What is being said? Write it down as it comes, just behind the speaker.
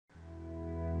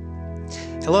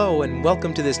Hello and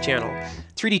welcome to this channel.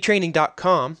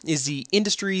 3dtraining.com is the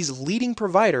industry's leading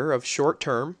provider of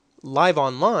short-term, live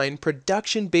online,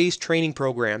 production-based training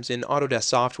programs in Autodesk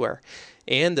Software.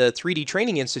 And the 3D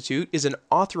Training Institute is an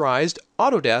authorized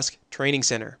Autodesk training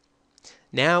center.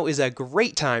 Now is a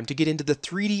great time to get into the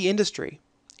 3D industry.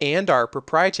 And our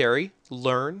proprietary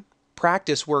Learn,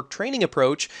 Practice, Work training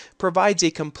approach provides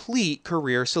a complete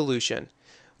career solution,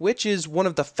 which is one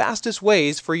of the fastest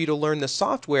ways for you to learn the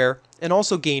software and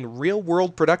also gain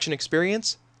real-world production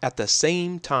experience at the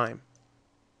same time.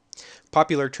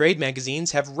 Popular trade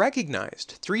magazines have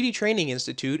recognized 3D Training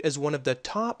Institute as one of the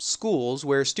top schools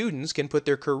where students can put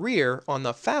their career on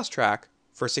the fast track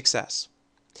for success.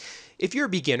 If you're a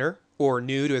beginner or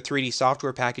new to a 3D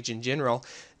software package in general,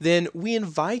 then we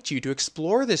invite you to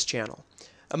explore this channel.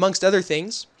 Amongst other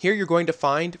things, here you're going to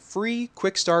find free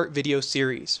Quick Start video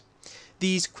series.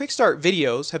 These Quick Start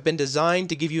videos have been designed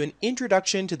to give you an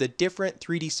introduction to the different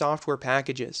 3D software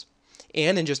packages.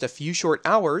 And in just a few short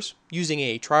hours, using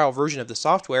a trial version of the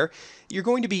software, you're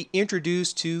going to be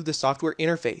introduced to the software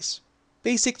interface,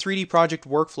 basic 3D project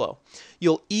workflow.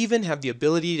 You'll even have the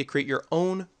ability to create your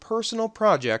own personal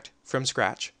project from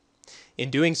scratch. In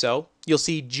doing so, you'll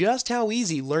see just how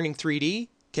easy learning 3D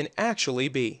can actually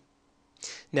be.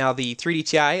 Now, the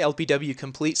 3DTI LPW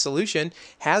Complete solution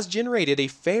has generated a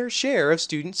fair share of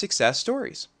student success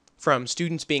stories, from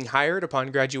students being hired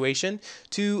upon graduation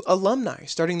to alumni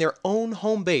starting their own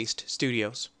home-based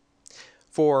studios.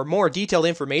 For more detailed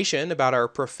information about our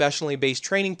professionally based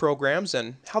training programs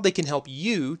and how they can help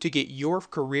you to get your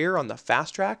career on the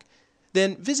fast track,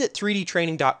 then visit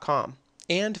 3dtraining.com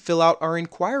and fill out our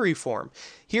inquiry form.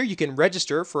 Here you can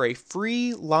register for a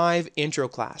free live intro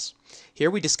class.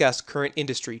 Here we discuss current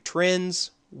industry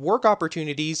trends, work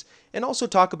opportunities, and also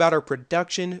talk about our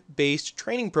production-based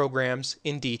training programs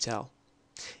in detail.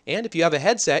 And if you have a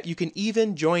headset, you can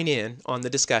even join in on the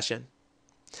discussion.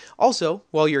 Also,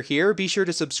 while you're here, be sure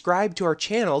to subscribe to our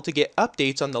channel to get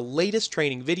updates on the latest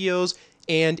training videos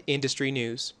and industry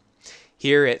news.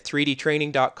 Here at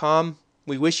 3dtraining.com,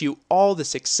 we wish you all the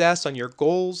success on your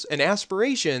goals and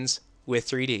aspirations with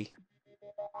 3D.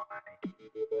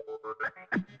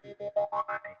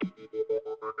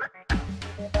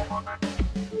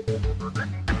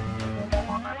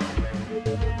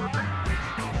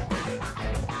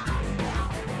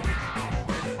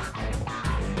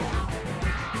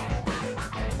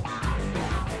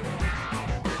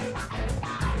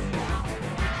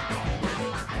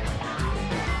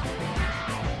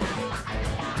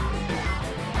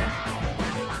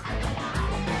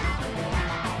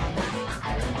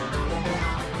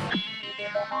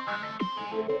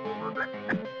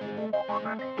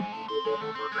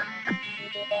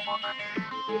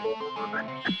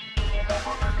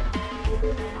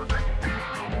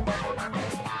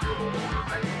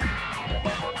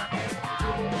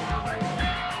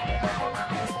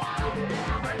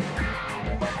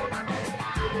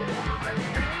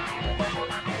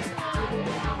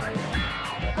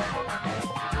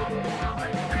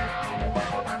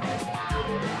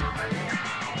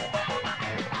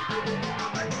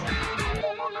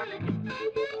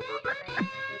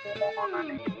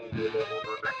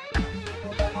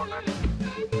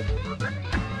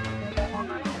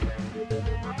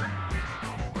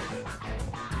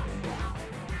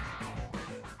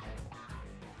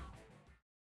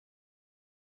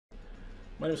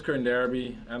 My name is Curtin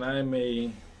Darby, and I'm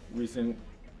a recent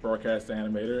broadcast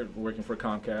animator working for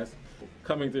Comcast.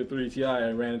 Coming through 3DTI,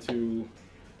 I ran into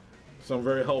some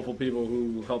very helpful people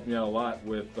who helped me out a lot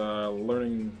with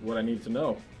learning what I needed to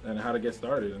know and how to get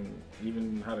started, and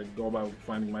even how to go about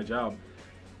finding my job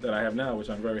that I have now, which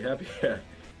I'm very happy at.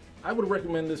 I would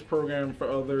recommend this program for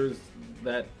others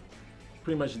that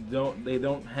pretty much don't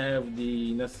have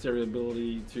the necessary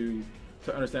ability to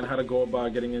understand how to go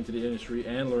about getting into the industry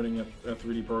and learning a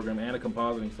 3D program and a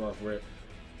compositing software,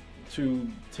 to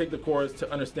take the course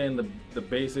to understand the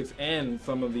basics and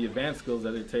some of the advanced skills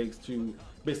that it takes to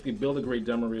basically build a great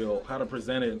demo reel, how to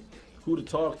present it, who to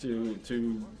talk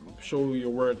to show your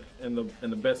work in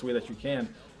the best way that you can,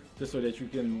 just so that you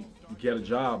can get a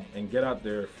job and get out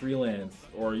there, freelance,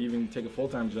 or even take a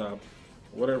full-time job.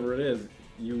 Whatever it is,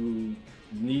 you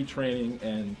need training,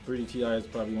 and 3DTI is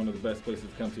probably one of the best places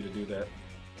to come to do that.